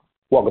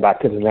Welcome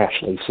back to the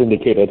nationally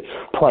syndicated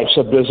Price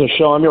of Business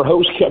show. I'm your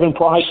host, Kevin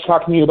Price,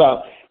 talking to you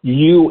about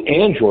you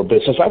and your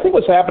business. I think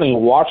what's happening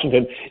in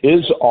Washington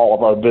is all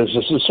of our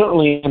business. It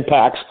certainly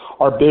impacts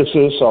our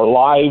business, our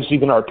lives,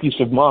 even our peace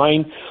of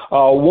mind.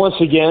 Once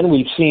again,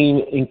 we've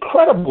seen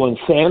incredible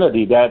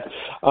insanity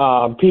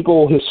that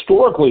people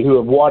historically who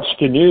have watched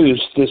the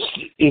news, this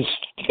is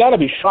got to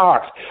be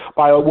shocked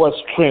by what's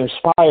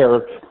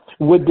transpired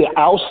with the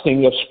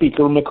ousting of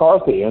Speaker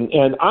McCarthy.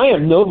 And I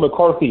am no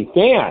McCarthy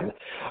fan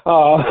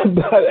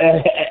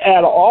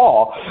at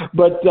all.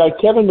 But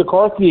Kevin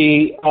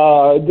McCarthy,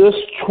 this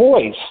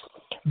choice,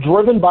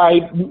 driven by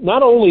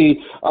not only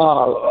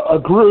a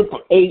group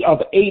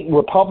of eight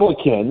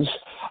Republicans,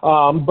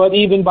 but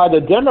even by the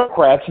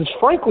Democrats, is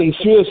frankly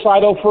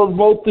suicidal for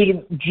both the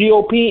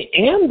GOP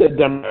and the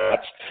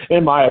Democrats,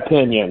 in my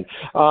opinion.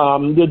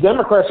 The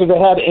Democrats, if they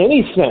had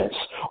any sense,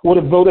 would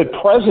have voted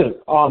present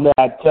on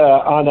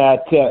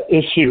that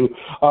issue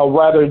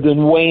rather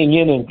than weighing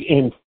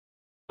in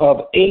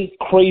of eight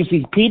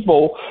crazy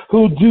people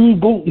who do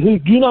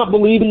not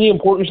believe in the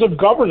importance of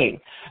governing.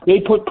 They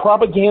put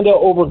propaganda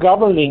over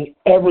governing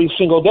every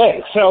single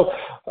day. So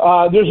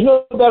there's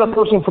no better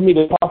person for me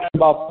to talk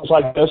about things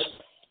like this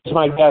as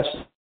my guest,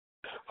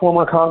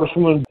 former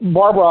Congresswoman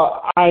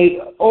Barbara. I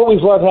always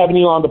love having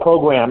you on the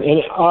program,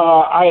 and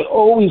I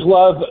always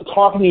love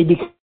talking to you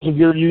because of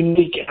your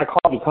unique, I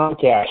call it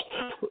Comcast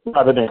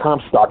rather than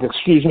Comstock,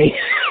 excuse me.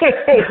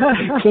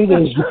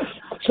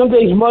 Some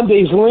days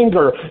Mondays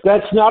linger.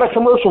 That's not a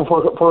commercial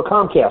for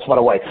Comcast, by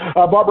the way.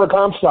 Barbara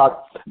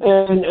Comstock,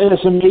 and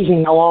it's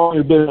amazing how long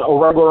you've been a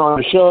regular on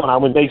the show, and I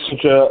would make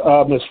such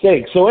a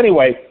mistake. So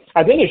anyway,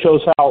 I think it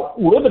shows how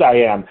livid I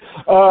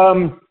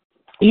am.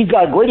 You've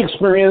got great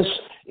experience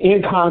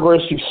in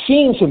Congress. You've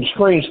seen some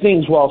strange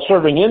things while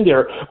serving in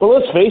there, but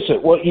let's face it,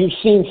 what you've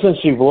seen since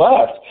you've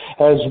left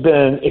has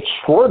been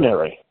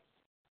extraordinary.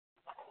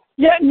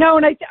 Yeah, no,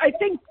 and I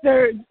think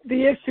the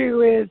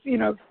issue is,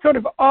 sort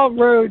of all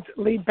roads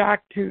lead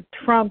back to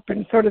Trump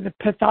and sort of the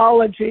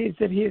pathologies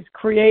that he has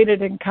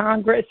created in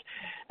Congress.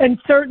 And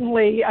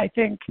certainly, I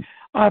think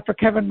for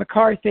Kevin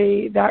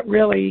McCarthy, that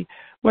really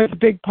was a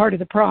big part of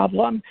the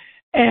problem.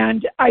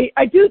 And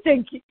I do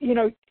think,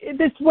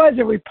 this was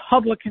a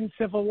Republican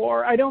civil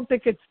war. I don't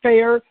think it's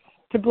fair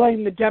to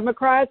blame the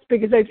Democrats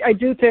because I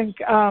do think,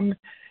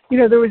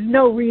 there was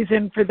no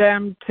reason for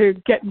them to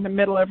get in the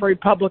middle of a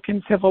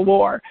Republican civil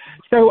war.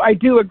 So I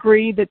do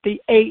agree that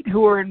the eight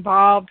who were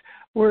involved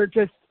were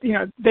just,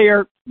 they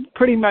are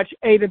pretty much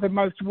eight of the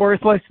most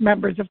worthless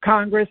members of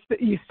Congress.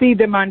 You see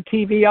them on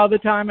TV all the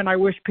time, and I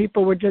wish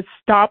people would just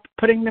stop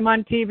putting them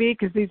on TV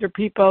because these are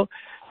people,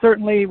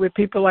 certainly with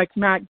people like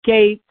Matt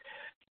Gaetz,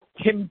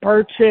 Tim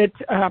Burchett,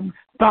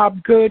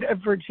 Bob Good of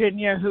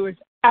Virginia, who is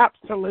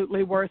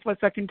absolutely worthless.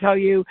 I can tell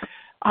you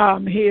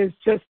he is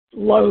just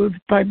loathed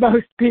by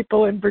most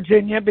people in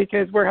Virginia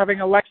because we're having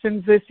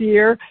elections this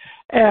year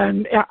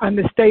and on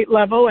the state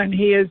level, and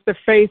he is the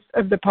face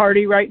of the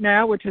party right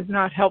now, which is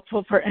not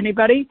helpful for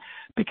anybody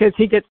because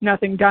he gets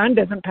nothing done,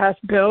 doesn't pass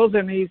bills,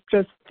 and he's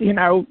just,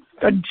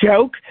 a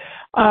joke.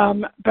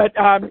 And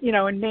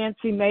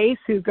Nancy Mace,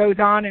 who goes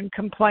on and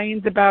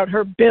complains about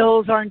her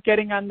bills aren't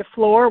getting on the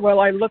floor. Well,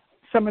 I looked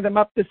some of them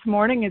up this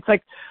morning. It's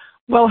like,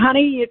 well,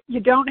 honey, you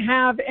don't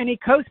have any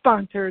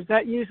co-sponsors.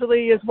 That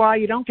usually is why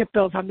you don't get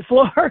bills on the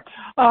floor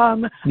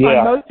on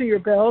most of your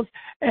bills.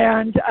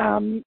 And,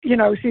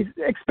 she's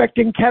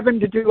expecting Kevin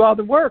to do all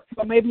the work.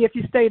 Well, maybe if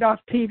you stayed off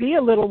TV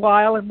a little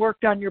while and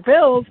worked on your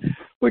bills,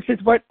 which is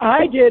what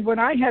I did when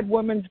I had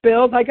women's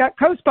bills, I got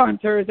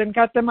co-sponsors and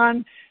got them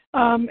on,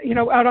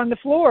 out on the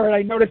floor. And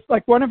I noticed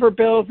like one of her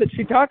bills that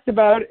she talks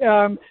about,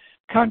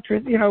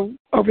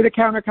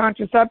 over-the-counter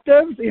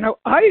contraceptives.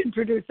 I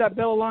introduced that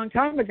bill a long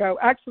time ago.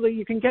 Actually,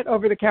 you can get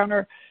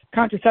over-the-counter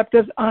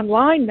contraceptives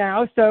online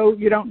now, so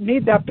you don't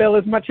need that bill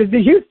as much as you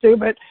used to,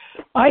 but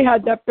I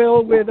had that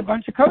bill with a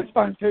bunch of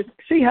co-sponsors.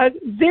 She had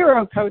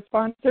 0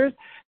 co-sponsors,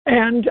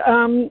 and,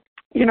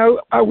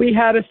 we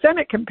had a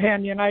Senate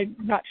companion. I'm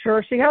not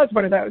sure she has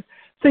one of those.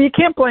 So you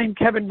can't blame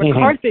Kevin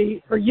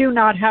McCarthy for you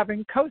not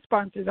having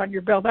co-sponsors on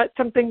your bill. That's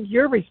something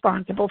you're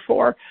responsible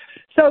for.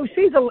 So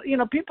she's,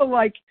 people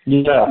like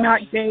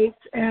Matt Gaetz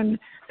and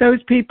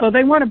those people,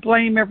 they want to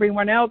blame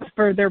everyone else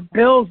for their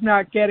bills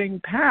not getting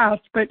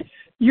passed, but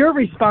you're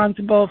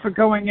responsible for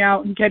going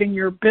out and getting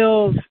your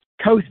bills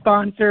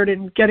co-sponsored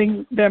and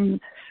getting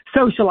them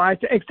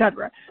socialized, et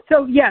cetera.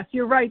 So, yes,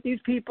 you're right. These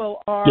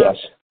people are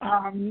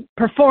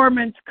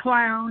performance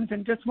clowns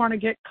and just want to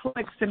get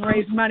clicks and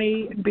raise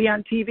money and be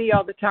on TV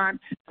all the time.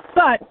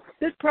 But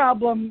this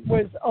problem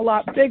was a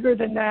lot bigger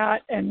than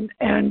that. And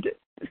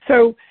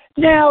so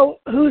now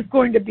who's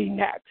going to be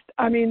next?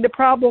 I mean, the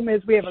problem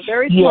is we have a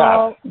very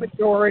small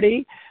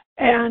majority.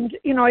 And,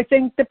 I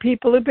think the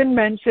people who've been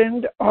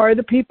mentioned are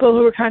the people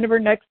who are kind of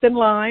next in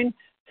line.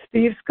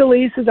 Steve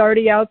Scalise is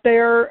already out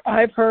there,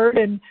 I've heard,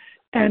 and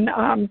and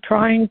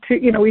trying to,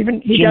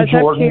 even he does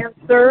have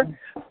cancer,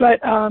 but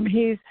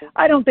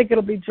I don't think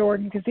it'll be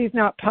Jordan because he's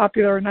not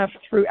popular enough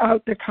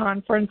throughout the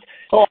conference.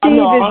 Oh,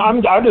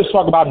 I'm just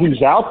talking about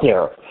who's out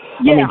there.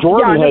 Yeah,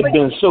 Jordan had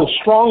been so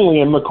strongly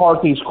in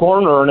McCarthy's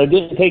corner, and it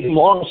didn't take him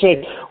long to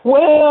say,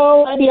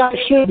 well, maybe I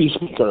should be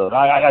speaker.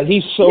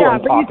 He's so unpopular.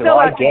 But you still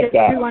have I get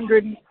that.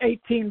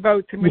 218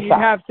 votes, and when you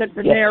have such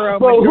a narrow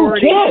Who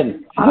majority.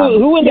 can?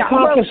 Who in the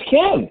caucus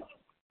can?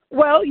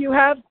 Well, you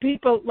have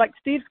people like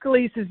Steve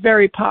Scalise is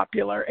very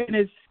popular, and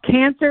his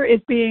cancer is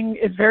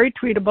very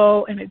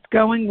tweetable, and it's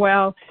going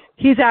well.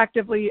 He's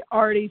actively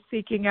already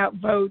seeking out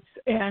votes,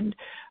 and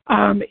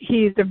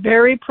he's a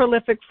very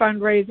prolific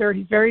fundraiser.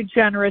 He's very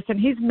generous, and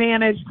he's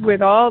managed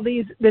with all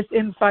this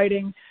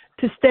infighting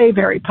to stay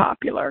very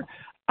popular.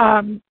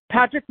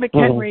 Patrick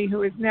McHenry,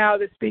 who is now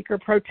the Speaker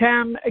pro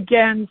tem,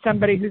 again,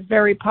 somebody who's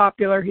very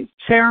popular. He's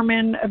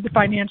chairman of the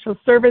Financial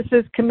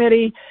Services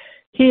Committee.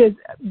 He is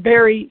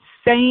very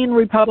sane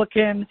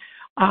Republican,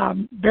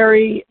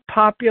 very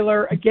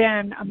popular,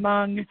 again,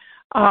 among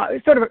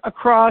sort of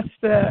across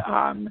the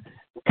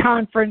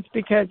conference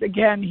because,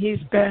 again, he's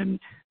been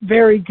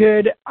very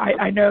good.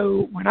 I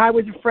know when I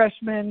was a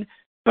freshman,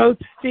 both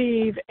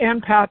Steve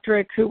and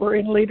Patrick, who were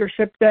in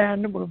leadership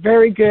then, were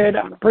very good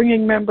on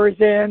bringing members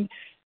in,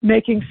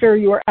 making sure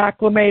you are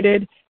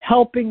acclimated,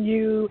 helping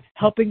you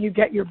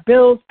get your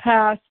bills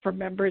passed for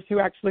members who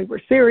actually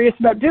were serious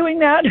about doing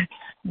that,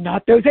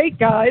 not those 8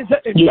 guys.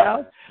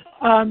 Yeah.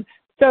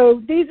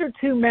 So these are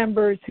 2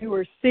 members who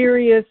are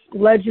serious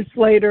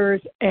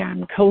legislators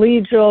and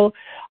collegial.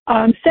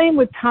 Same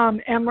with Tom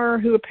Emmer,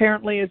 who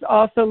apparently is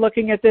also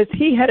looking at this.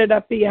 He headed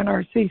up the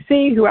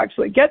NRCC, who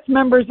actually gets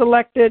members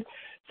elected.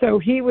 So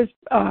he was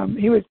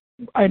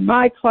in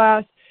my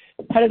class,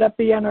 headed up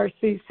the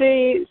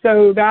NRCC.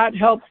 So that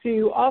helps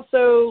you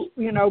also,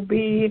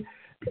 be,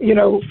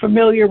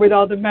 familiar with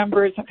all the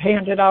members. I've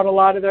handed out a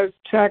lot of those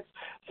checks.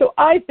 So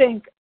I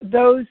think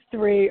those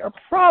 3 are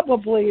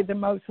probably the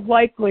most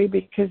likely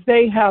because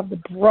they have the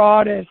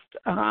broadest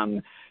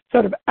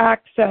sort of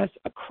access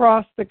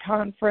across the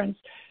conference,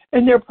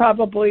 and they're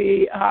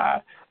probably,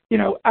 out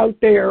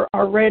there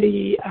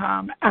already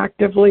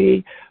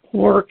actively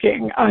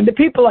working. The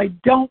people I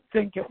don't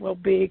think it will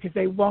be because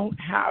they won't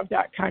have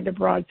that kind of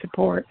broad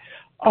support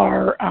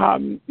are,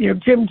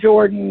 Jim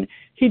Jordan.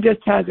 He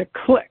just has a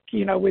clique,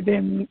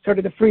 within sort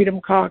of the Freedom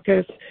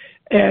Caucus,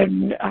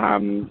 and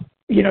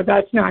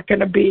that's not going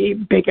to be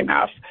big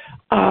enough.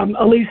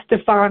 Elise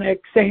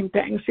Stefanik, same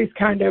thing. She's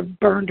kind of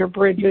burned her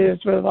bridges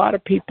with a lot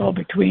of people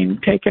between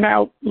taking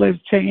out Liz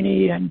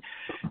Cheney and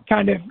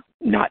kind of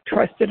not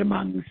trusted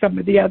among some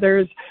of the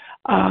others.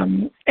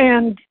 And,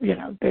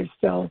 there's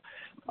still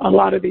a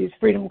lot of these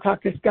Freedom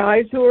Caucus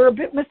guys who are a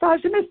bit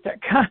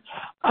misogynistic.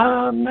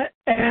 Some of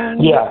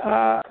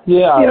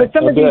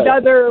these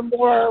other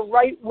more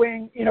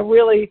right-wing,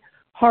 really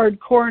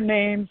hardcore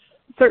names,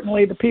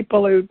 certainly the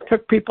people who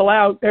took people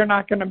out, they're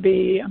not going to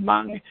be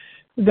among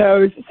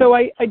those. So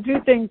I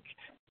do think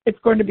it's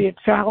going to be a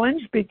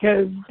challenge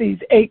because these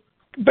 8,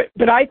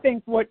 but I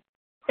think what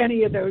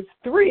any of those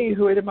 3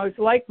 who are the most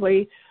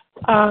likely,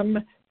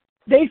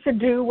 they should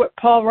do what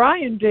Paul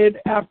Ryan did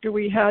after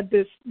we had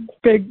this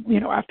big,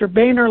 after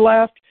Boehner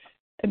left,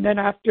 and then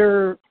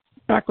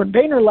back when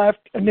Boehner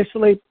left,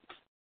 initially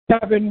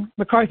Kevin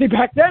McCarthy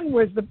back then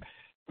was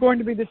going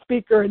to be the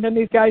speaker, and then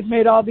these guys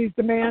made all these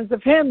demands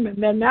of him,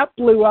 and then that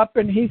blew up,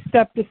 and he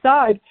stepped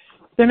aside.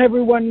 Then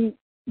everyone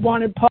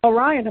wanted Paul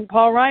Ryan, and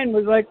Paul Ryan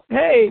was like,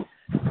 hey,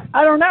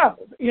 I don't know,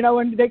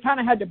 and they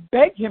kind of had to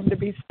beg him to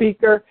be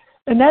speaker,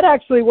 and that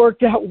actually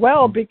worked out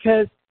well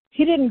because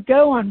he didn't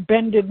go on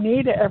bended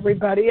knee to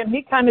everybody, and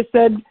he kind of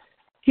said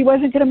he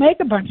wasn't going to make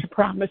a bunch of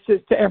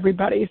promises to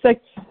everybody. He's like,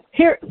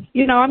 here,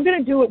 I'm going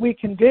to do what we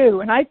can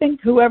do, and I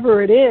think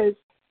whoever it is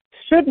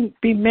shouldn't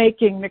be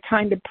making the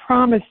kind of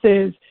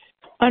promises,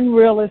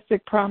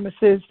 unrealistic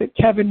promises that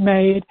Kevin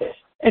made,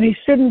 and he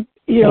shouldn't,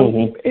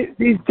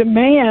 these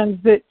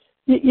demands that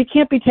you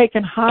can't be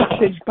taken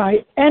hostage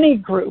by any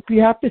group.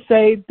 You have to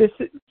say this,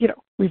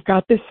 we've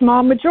got this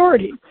small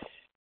majority.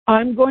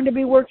 I'm going to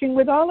be working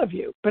with all of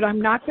you, but I'm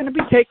not going to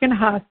be taken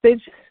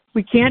hostage.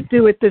 We can't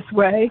do it this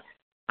way.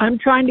 I'm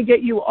trying to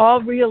get you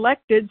all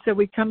reelected so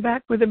we come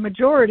back with a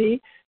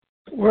majority.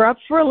 We're up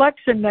for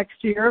election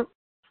next year.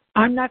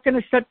 I'm not going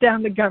to shut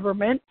down the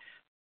government.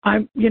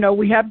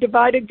 We have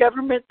divided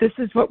government. This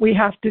is what we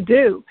have to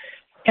do.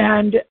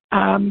 And,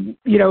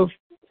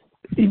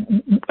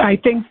 I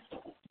think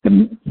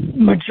the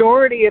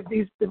majority of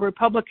the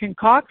Republican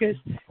caucus,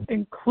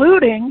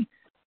 including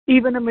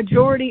even a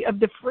majority of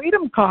the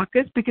Freedom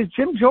Caucus, because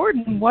Jim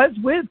Jordan was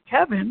with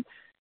Kevin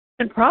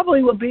and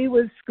probably will be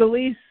with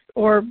Scalise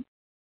or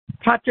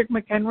Patrick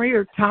McHenry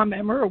or Tom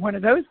Emmer or one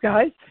of those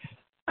guys.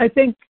 I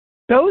think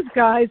those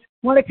guys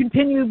want to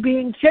continue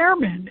being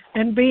chairman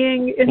and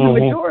being in the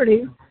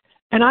majority.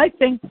 And I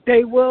think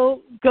they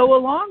will go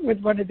along with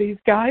one of these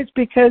guys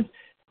because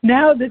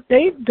now that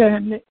they've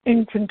been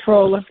in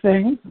control of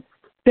things,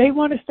 they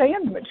want to stay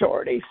in the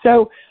majority.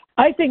 So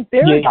I think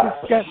they're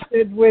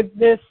disgusted with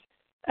this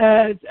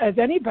as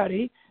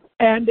anybody.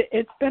 and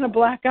it's been a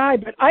black eye.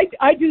 But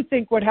I do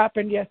think what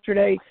happened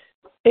yesterday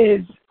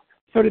is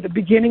sort of the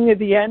beginning of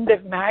the end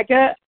of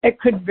MAGA. It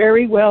could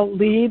very well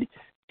lead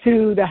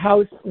to the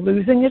House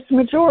losing its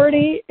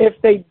majority if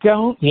they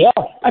don't. Yeah.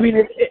 I mean,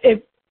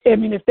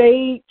 if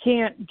they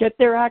can't get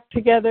their act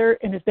together,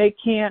 and if they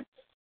can't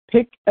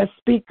pick a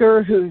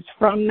speaker who's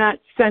from that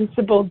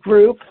sensible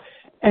group,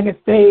 and if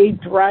they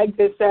drag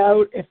this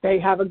out, if they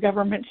have a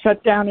government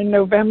shutdown in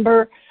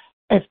November,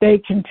 if they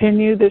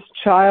continue this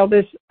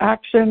childish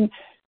action,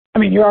 I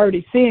mean, you're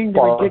already seeing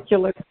the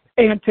ridiculous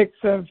antics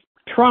of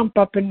Trump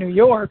up in New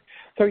York.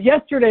 So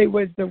yesterday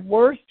was the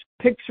worst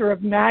picture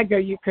of MAGA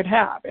you could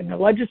have in the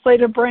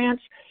legislative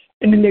branch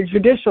and in the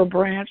judicial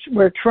branch,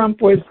 where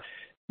Trump was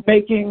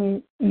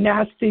making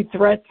nasty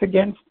threats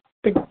against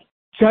the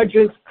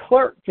judge's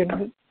clerk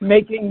and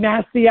making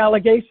nasty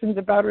allegations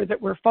about her that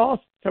were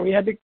false. So he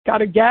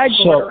got a gag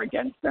order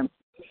against them.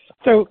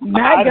 So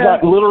MAGA. I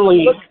got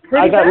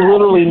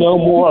literally no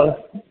more.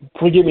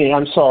 Forgive me,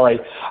 I'm sorry.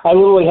 I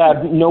literally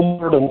have no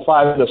more than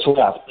 5 minutes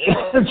left.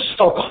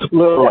 So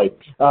literally,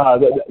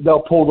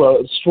 they'll pull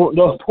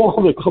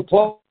the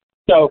plug.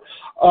 So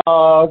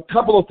a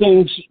couple of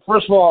things.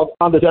 First of all,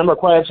 on the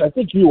Democrats, I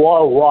think you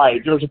are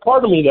right. There's a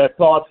part of me that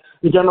thought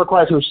the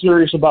Democrats were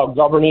serious about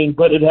governing,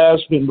 but it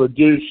has been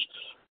reduced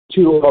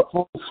to a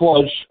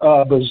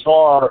full-fledged,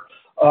 bizarre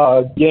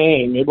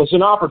game. It was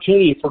an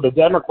opportunity for the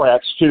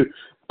Democrats to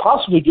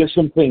possibly get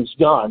some things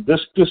done. This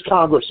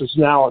Congress is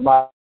now, in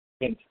my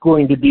opinion,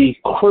 going to be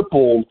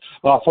crippled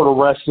for the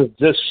rest of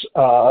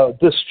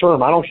this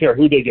term. I don't care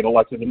who they get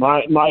elected, in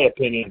my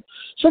opinion.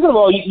 Second of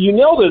all, you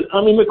nailed it.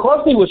 I mean,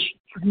 McCarthy was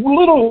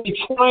literally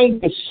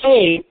trying to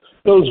save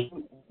those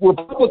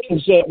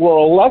Republicans that were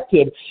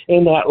elected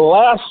in that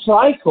last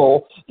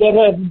cycle that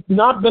had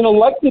not been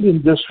elected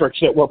in districts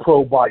that were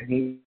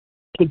pro-Biden,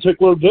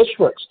 particular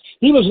districts.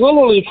 He was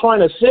literally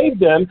trying to save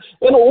them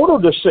in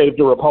order to save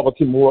the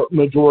Republican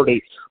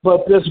majority.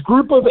 But this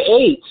group of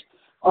 8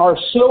 are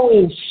so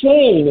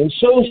insane and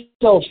so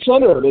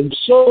self-centered and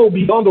so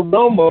beyond the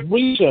realm of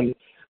reason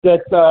that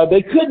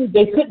they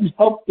couldn't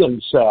help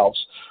themselves.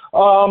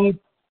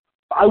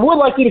 I would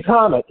like you to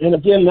comment, and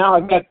again, now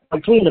I've got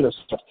like 3 minutes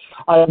left.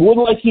 I would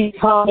like you to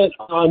comment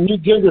on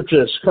Newt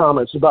Gingrich's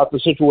comments about the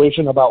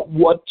situation, about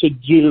what to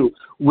do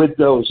with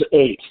those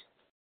 8.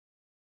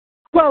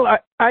 Well,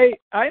 I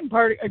in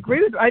part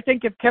agree with. I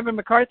think if Kevin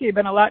McCarthy had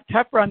been a lot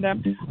tougher on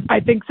them, I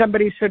think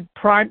somebody should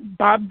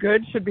Bob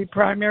Good should be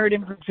primaried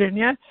in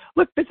Virginia.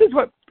 Look, this is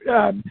what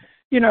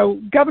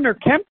Governor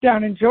Kemp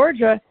down in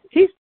Georgia.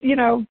 He's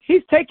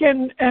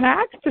taken an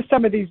axe to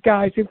some of these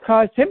guys who've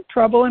caused him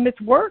trouble, and it's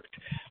worked.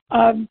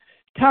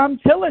 Tom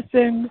Tillis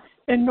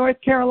in North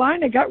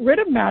Carolina got rid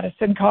of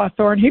Madison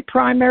Cawthorn. He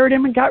primaried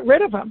him and got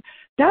rid of him.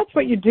 That's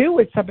what you do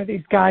with some of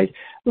these guys.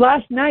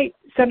 Last night,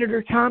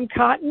 Senator Tom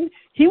Cotton,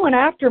 he went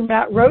after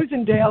Matt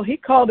Rosendale. He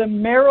called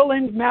him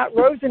Maryland Matt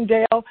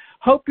Rosendale.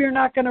 Hope you're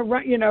not going to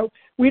run,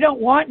 we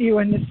don't want you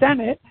in the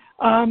Senate.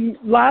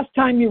 Last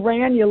time you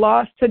ran, you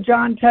lost to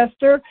John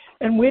Tester,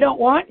 and we don't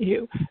want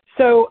you.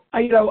 So,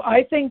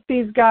 I think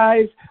these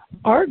guys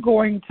are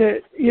going to,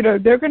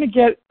 they're going to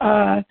get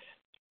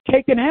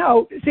taken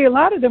out. See, a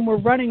lot of them were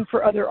running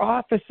for other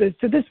offices,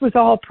 so this was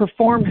all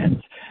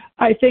performance.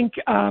 I think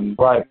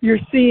right. You're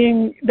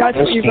seeing that's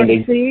what you're going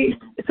to see.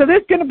 So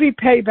there's going to be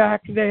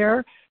payback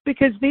there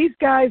because these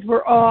guys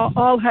were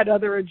all had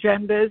other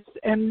agendas,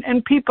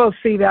 and people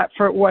see that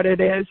for what it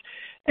is.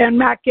 And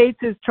Matt Gaetz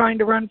is trying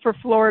to run for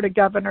Florida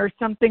governor,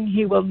 something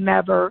he will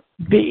never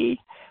be.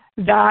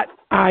 That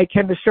I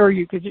can assure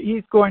you, because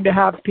he's going to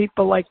have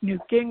people like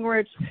Newt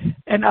Gingrich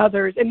and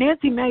others. And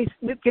Nancy Mace,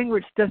 Newt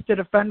Gingrich just did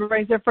a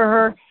fundraiser for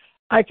her.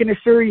 I can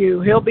assure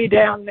you he'll be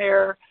down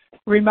there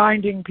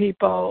reminding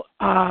people,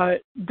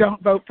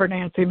 don't vote for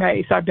Nancy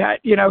Mace, I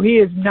bet. He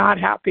is not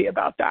happy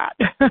about that.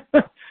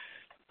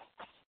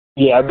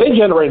 Yeah, they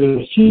generated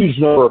a huge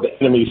number of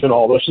enemies in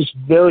all this. It's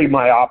very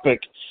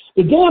myopic.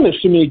 The damage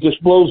to me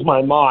just blows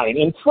my mind.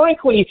 And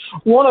frankly,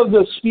 one of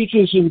the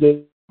speeches in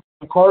the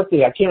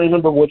McCarthy, I can't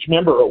remember which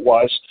member it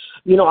was,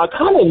 I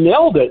kind of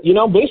nailed it,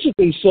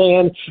 basically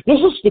saying this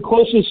is the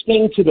closest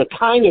thing to the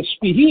kind of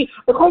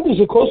McCarthy's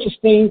the closest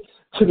thing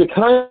to the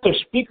kind of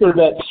speaker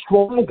that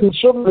strong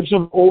conservatives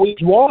have always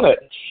wanted.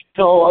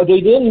 They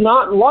did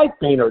not like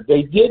Boehner.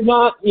 They did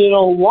not,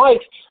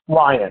 like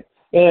Ryan.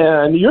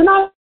 And you're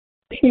not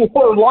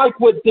more like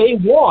what they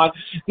want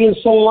than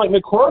someone like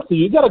McCarthy.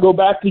 You got to go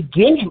back to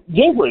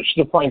Gingrich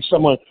to find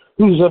someone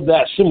who's of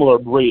that similar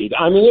breed.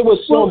 I mean, it was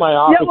so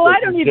myopic. Yeah, well, I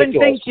don't even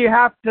think you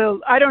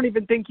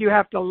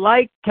have to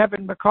like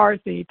Kevin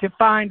McCarthy to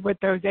find what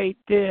those 8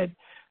 did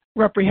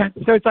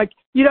reprehensible. So it's like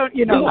you don't,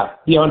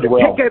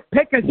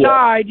 pick a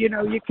side.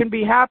 You can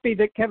be happy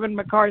that Kevin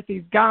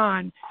McCarthy's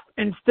gone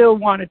and still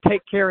want to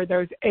take care of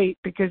those 8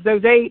 because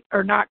those 8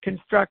 are not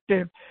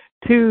constructive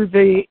to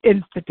the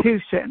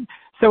institution.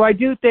 So I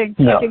do think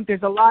I think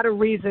there's a lot of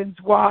reasons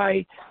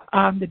why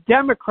the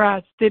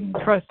Democrats didn't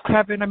trust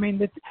Kevin. I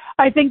mean,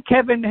 I think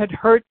Kevin had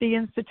hurt the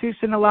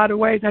institution in a lot of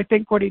ways. I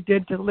think what he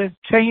did to Liz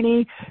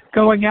Cheney,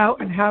 going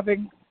out and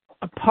having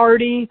a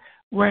party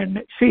when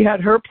she had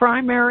her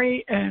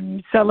primary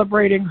and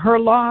celebrating her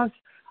loss.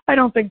 I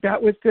don't think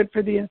that was good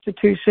for the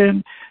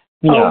institution.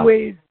 Yeah.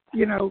 Always,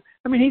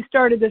 he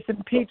started this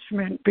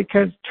impeachment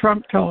because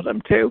Trump told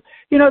him to.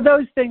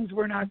 Those things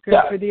were not good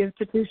for the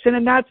institution,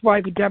 and that's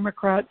why the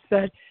Democrats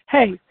said,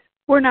 hey,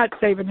 we're not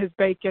saving his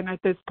bacon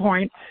at this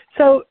point.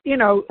 So,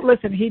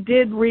 listen, he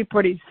did reap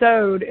what he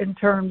sowed in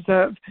terms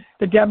of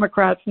the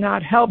Democrats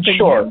not helping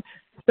him.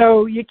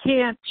 So you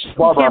can't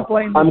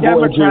blame the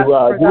Democrats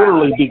for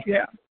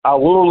that.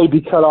 I'll literally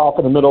be cut off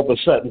in the middle of a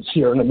sentence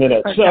here in a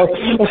minute. Okay.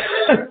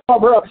 So,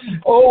 Barbara,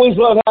 always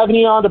love having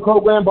you on the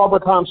program.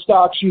 Barbara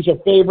Comstock, she's a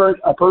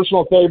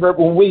personal favorite.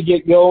 When we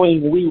get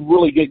going, we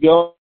really get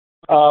going.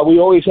 We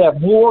always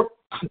have more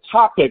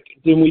topic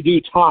than we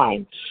do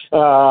time.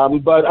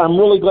 But I'm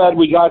really glad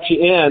we got you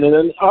in. And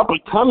then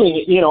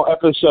upcoming,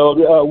 episode,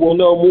 we'll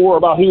know more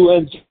about who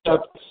ends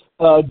up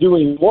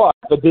doing what,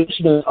 but there's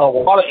been a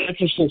lot of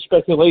interesting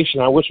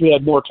speculation. I wish we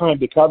had more time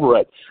to cover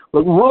it.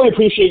 But really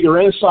appreciate your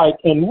insight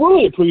and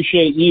really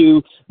appreciate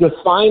you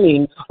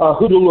defining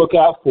who to look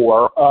out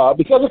for,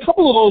 because a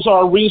couple of those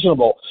are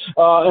reasonable.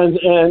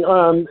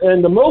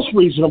 And the most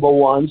reasonable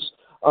ones,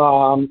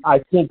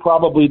 I think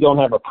probably don't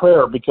have a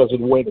prayer because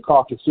of the way the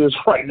caucus is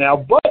right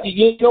now. But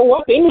you know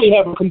what? They may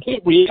have a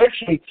complete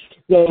reaction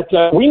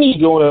that we need to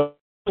go in a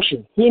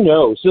direction. Who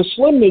knows? The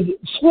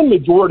slim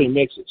majority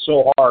makes it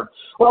so hard.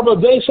 Barbara,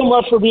 thanks so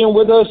much for being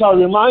with us. I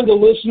remind the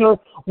listener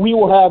we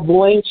will have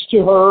links to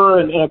her,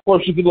 and of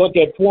course you can look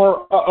at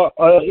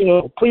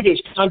previous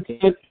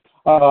content.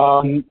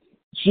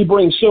 She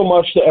brings so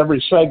much to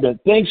every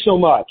segment. Thanks so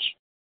much.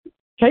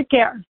 Take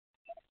care.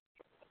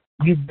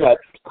 You bet.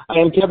 I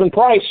am Kevin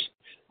Price.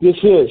 This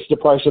is The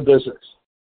Price of Business.